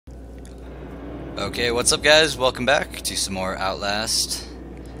Okay, what's up guys? Welcome back to some more Outlast.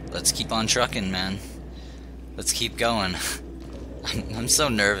 Let's keep on trucking, man. Let's keep going. I'm so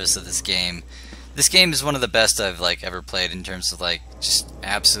nervous of this game. This game is one of the best I've ever played in terms of just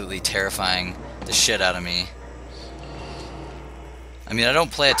absolutely terrifying the shit out of me. I mean, I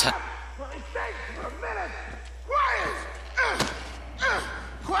don't play a ton.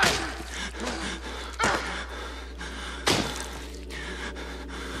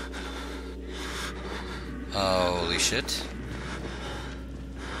 Holy shit.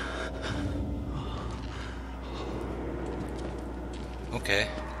 Okay.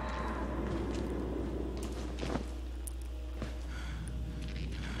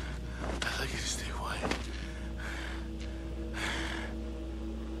 I'd like you to stay quiet.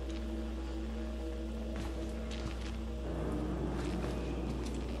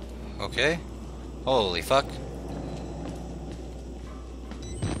 Okay. Holy fuck.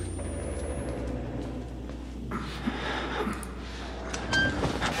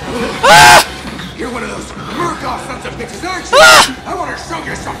 You're one of those Murkoff sons of bitches, aren't you? I want to show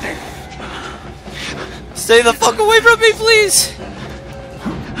you something. Stay the fuck away from me, please!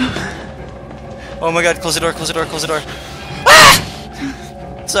 Oh my god, close the door, close the door, close the door.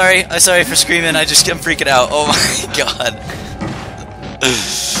 Ah! Sorry, I'm sorry for screaming, I'm freaking out. Oh my god.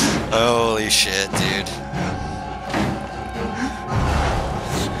 Holy shit, dude.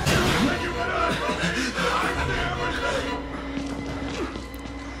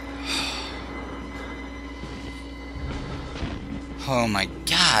 Oh my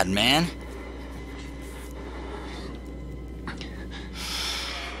god, man.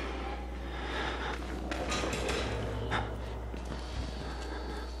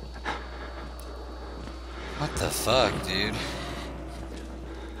 What the fuck, dude?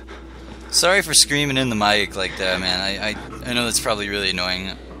 Sorry for screaming in the mic like that, man. I know that's probably really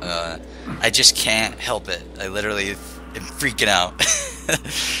annoying. I just can't help it. I literally am freaking out.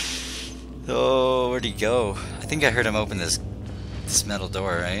 Oh, where'd he go? I think I heard him open this metal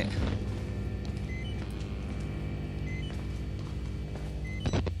door, right?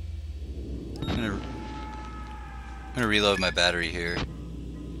 I'm gonna reload my battery here.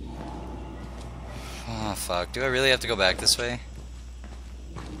 Oh fuck, do I really have to go back this way?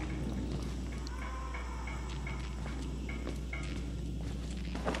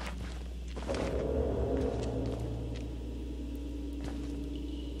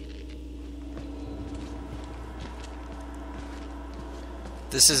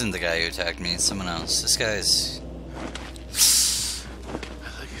 This isn't the guy who attacked me, it's someone else. This guy's...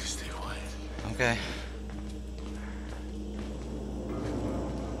 I'd like you to stay quiet. Okay.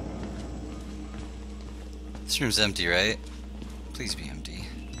 This room's empty, right? Please be empty.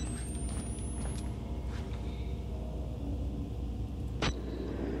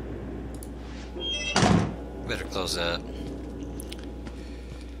 Better close that.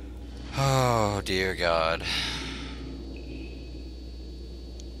 Oh, dear God.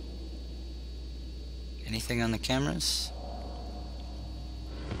 Anything on the cameras?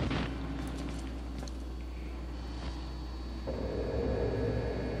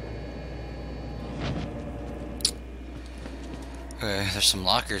 Okay, there's some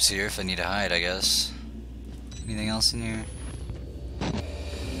lockers here if I need to hide, I guess. Anything else in here?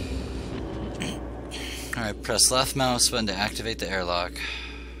 Alright, press left mouse button to activate the airlock.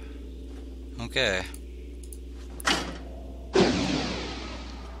 Okay.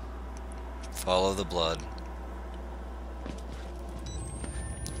 Follow the blood.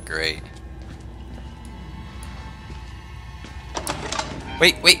 Great.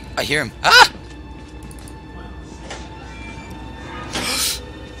 Wait, I hear him. Ah!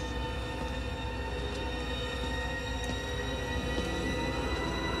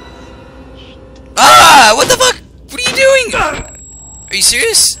 Ah! What the fuck? What are you doing? Are you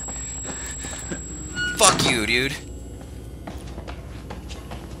serious? Fuck you, dude.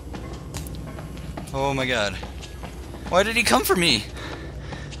 Oh my god. Why did he come for me?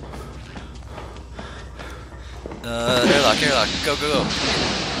 Airlock. Go.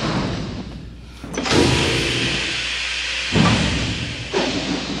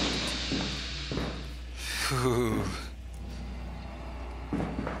 Whew.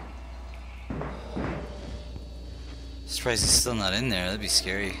 Surprised he's still not in there. That'd be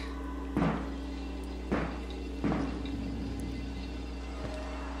scary.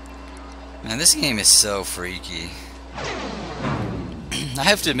 Man, this game is so freaky. I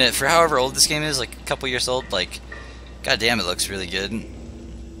have to admit, for however old this game is, like a couple years old, god damn, it looks really good.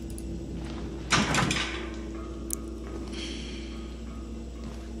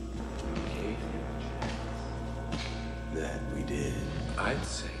 That we did. I'd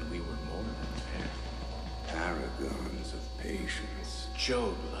say we were more than prepared. paragons of patience.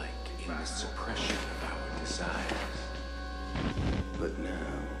 Job-like in the suppression of our desires. But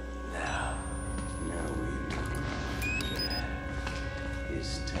now we know.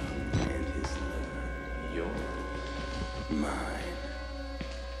 His tongue and his liver. Yours. Mine.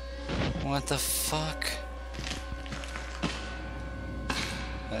 What the fuck?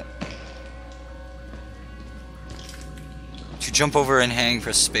 To jump over and hang,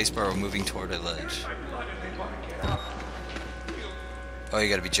 press spacebar while moving toward a ledge. Oh, you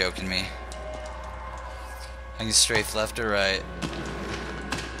gotta be joking me. I can strafe left or right.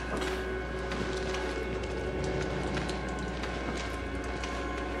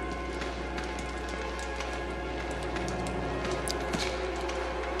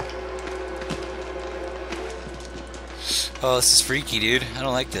 Oh, this is freaky, dude. I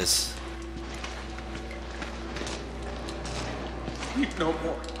don't like this. No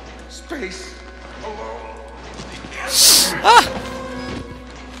more space alone. Ah!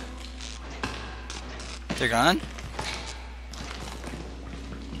 They're gone?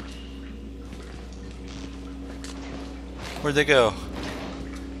 Where'd they go?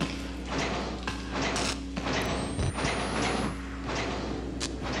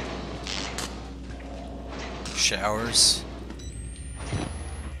 Showers.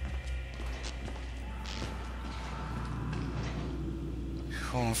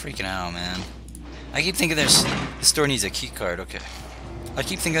 Oh, I'm freaking out, man. I keep thinking this store needs a key card. Okay. I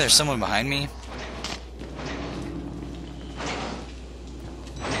keep thinking there's someone behind me.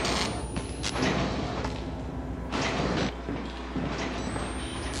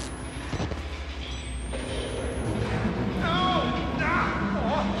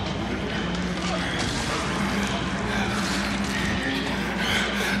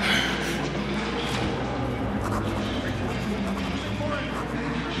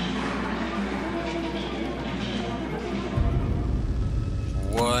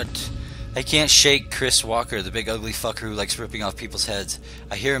 What? I can't shake Chris Walker, the big ugly fucker who likes ripping off people's heads.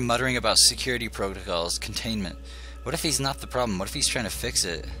 I hear him muttering about security protocols, containment. What if he's not the problem? What if he's trying to fix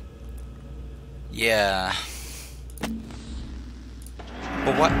it? Yeah.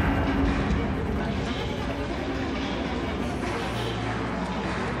 But what?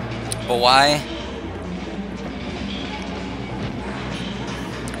 But why?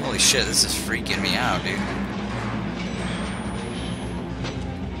 Holy shit, this is freaking me out, dude.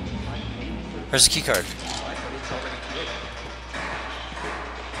 Where's the key card?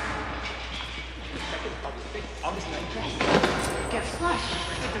 Get flushed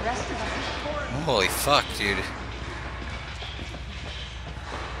with the rest of us. Holy fuck, dude.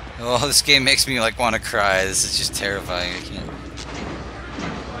 Oh, this game makes me like want to cry. This is just terrifying. I can't.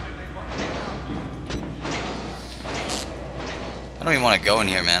 I don't even want to go in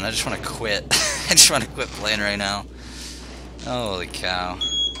here, man. I just want to quit. I just want to quit playing right now. Holy cow.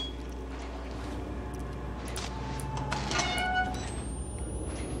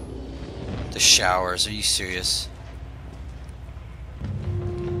 The showers, are you serious?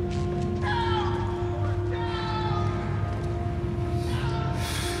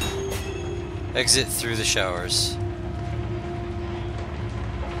 Exit through the showers.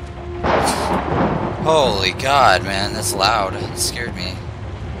 Holy God, man, that's loud. It scared me.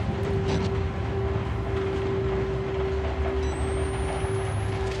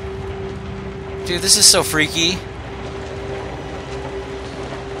 Dude, this is so freaky.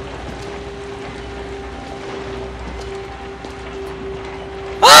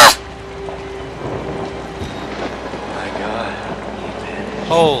 Ah! My God.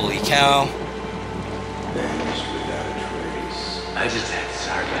 Holy cow. Vanished without a trace. I just had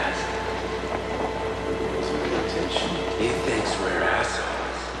sarcasm. Wasn't paying attention. He thinks we're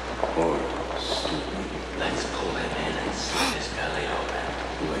assholes. Or stupid. Let's pull him in and slit his belly open.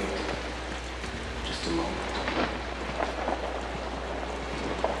 Wait. Just a moment.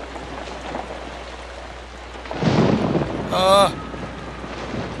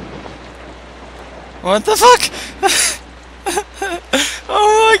 What the fuck? Oh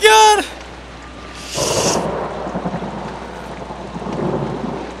my God.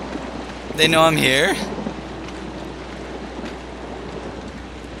 They know I'm here?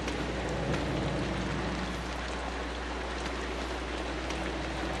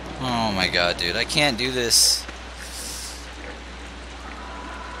 Oh my God, dude, I can't do this.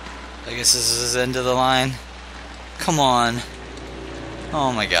 I guess this is the end of the line. Come on.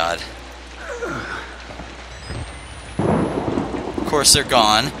 Oh my God. Of course they're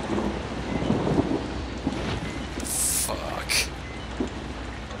gone. Fuck.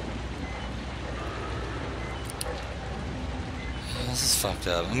 This is fucked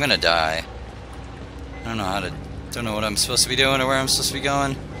up. I'm gonna die. Don't know what I'm supposed to be doing or where I'm supposed to be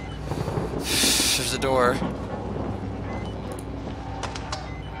going. There's a door.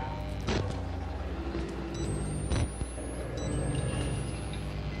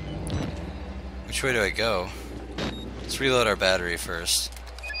 Which way do I go? Let's reload our battery first.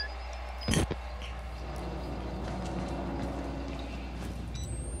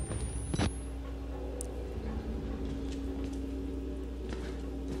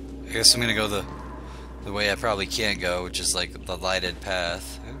 I guess I'm gonna go the way I probably can't go, which is like the lighted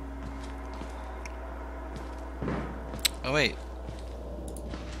path. Oh wait.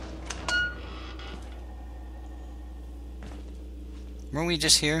 Weren't we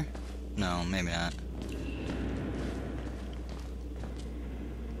just here? No, maybe not.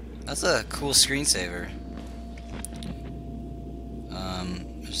 That's a cool screensaver.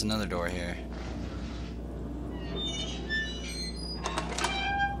 There's another door here.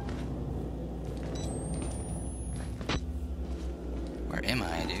 Where am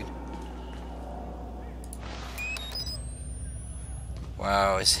I, dude?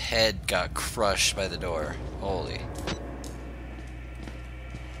 Wow, his head got crushed by the door. Holy.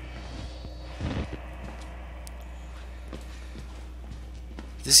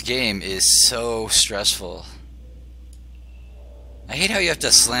 This game is so stressful. I hate how you have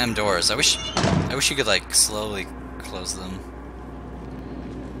to slam doors. I wish you could like slowly close them.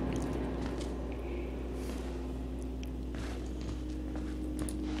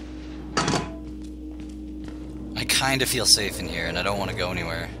 I kind of feel safe in here and I don't want to go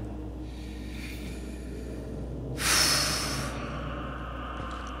anywhere.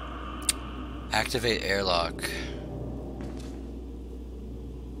 Activate airlock.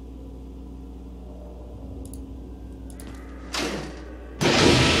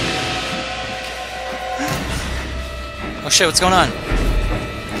 Oh shit, what's going on?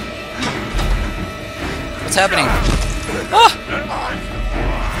 What's happening? Ah!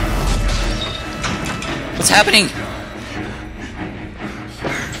 What's happening?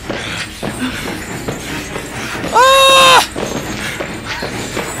 Ah!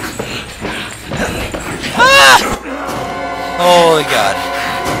 Ah! Holy God.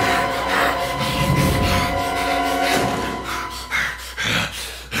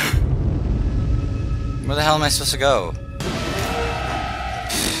 Where the hell am I supposed to go?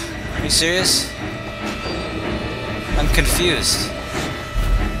 Are you serious? I'm confused.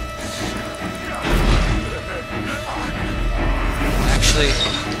 Actually...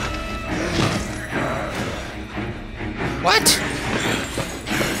 What?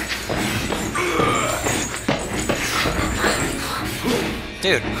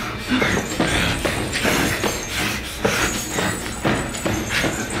 Dude.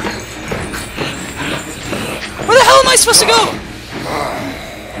 Where the hell am I supposed to go?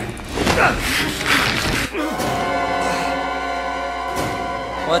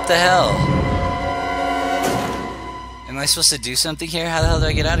 What the hell? Am I supposed to do something here? How the hell do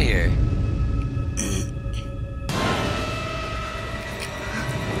I get out of here?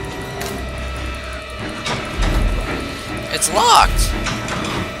 It's locked!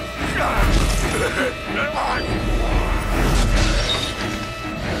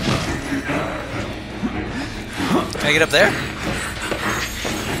 Can I get up there?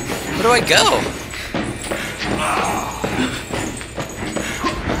 Where do I go?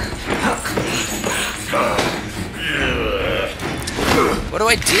 What do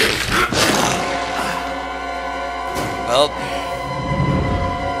I do? Well...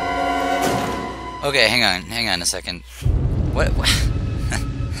 Okay, hang on a second. What?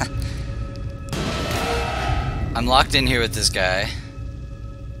 I'm locked in here with this guy.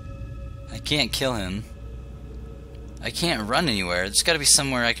 I can't kill him. I can't run anywhere. There's gotta be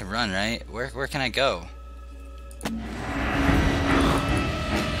somewhere I can run, right? Where can I go?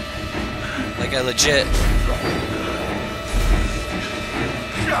 Like I legit...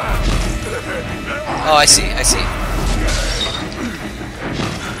 Oh, I see.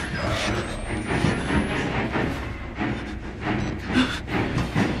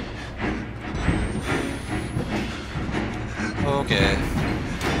 Okay.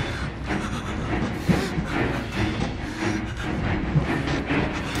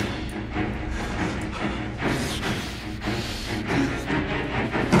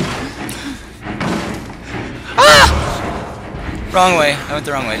 Wrong way. I went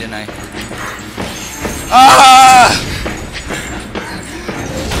the wrong way, didn't I? Ah!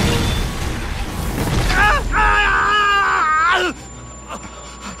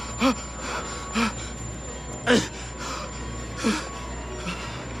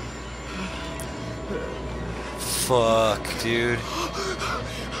 Fuck, dude.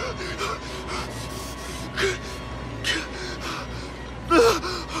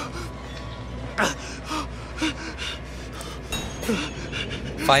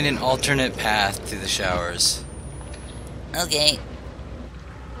 Find an alternate path to the showers. Okay.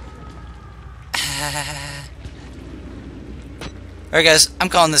 Alright guys, I'm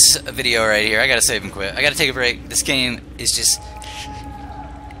calling this a video right here. I gotta save and quit. I gotta take a break. This game is just...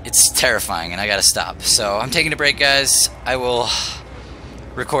 it's terrifying and I gotta stop. So I'm taking a break, guys. I will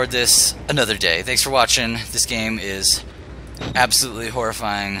record this another day. Thanks for watching. This game is absolutely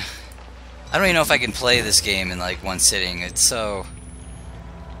horrifying. I don't even know if I can play this game in like one sitting. It's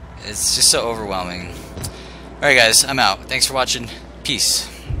just so overwhelming. Alright guys, I'm out. Thanks for watching. Peace.